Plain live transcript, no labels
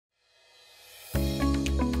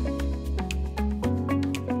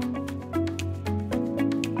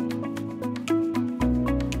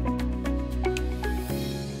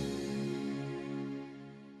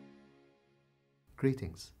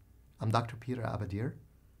Greetings. I'm Dr. Peter Abadir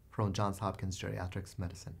from Johns Hopkins Geriatrics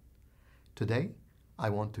Medicine. Today, I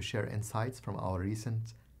want to share insights from our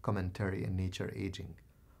recent commentary in Nature Aging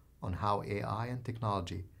on how AI and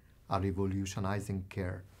technology are revolutionizing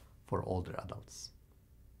care for older adults.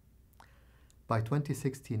 By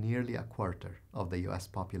 2060, nearly a quarter of the US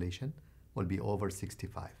population will be over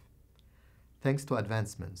 65. Thanks to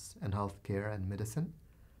advancements in healthcare and medicine,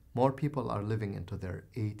 more people are living into their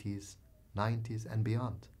 80s, 90s, and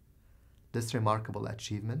beyond. This remarkable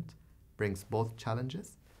achievement brings both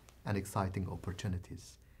challenges and exciting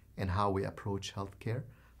opportunities in how we approach healthcare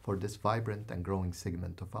for this vibrant and growing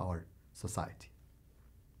segment of our society.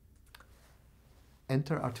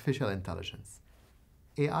 Enter artificial intelligence.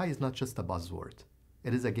 AI is not just a buzzword,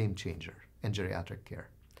 it is a game changer in geriatric care.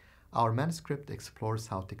 Our manuscript explores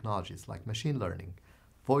how technologies like machine learning,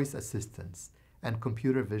 voice assistance, and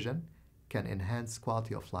computer vision can enhance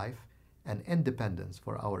quality of life and independence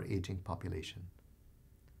for our aging population.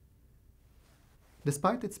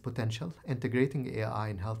 Despite its potential, integrating AI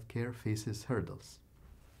in healthcare faces hurdles.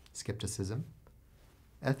 Skepticism,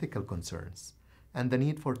 ethical concerns, and the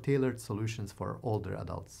need for tailored solutions for older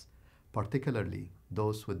adults, particularly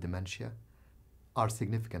those with dementia, are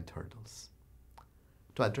significant hurdles.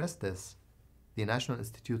 To address this, the National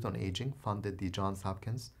Institute on Aging funded the Johns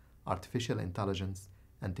Hopkins Artificial Intelligence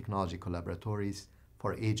and Technology Collaboratories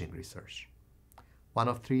for Aging Research, one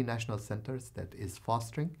of 3 national centers that is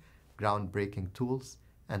fostering groundbreaking tools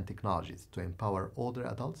and technologies to empower older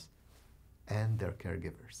adults and their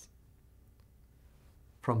caregivers.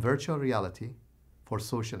 From virtual reality for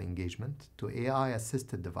social engagement to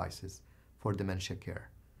AI-assisted devices for dementia care,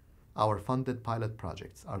 our funded pilot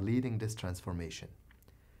projects are leading this transformation.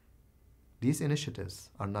 These initiatives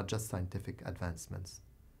are not just scientific advancements.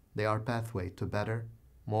 They are a pathway to better,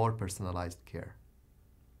 more personalized care.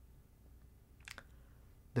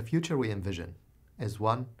 The future we envision is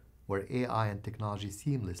one where AI and technology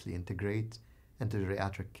seamlessly integrate into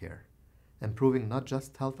geriatric care, improving not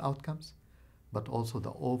just health outcomes, but also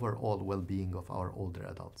the overall well-being of our older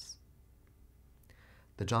adults.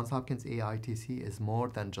 The Johns Hopkins AITC is more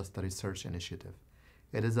than just a research initiative.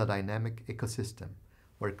 It is a dynamic ecosystem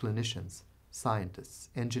where clinicians, scientists,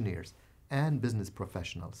 engineers, and business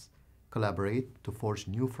professionals collaborate to forge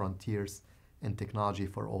new frontiers in technology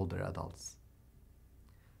for older adults.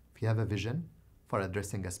 If you have a vision for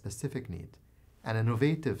addressing a specific need, an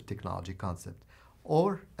innovative technology concept,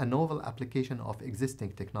 or a novel application of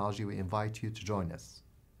existing technology, we invite you to join us.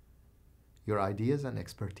 Your ideas and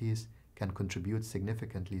expertise can contribute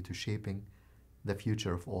significantly to shaping the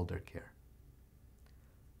future of older care.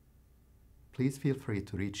 Please feel free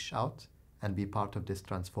to reach out and be part of this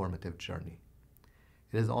transformative journey.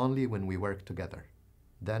 It is only when we work together,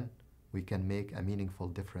 then we can make a meaningful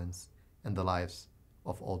difference in the lives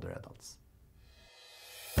of older adults.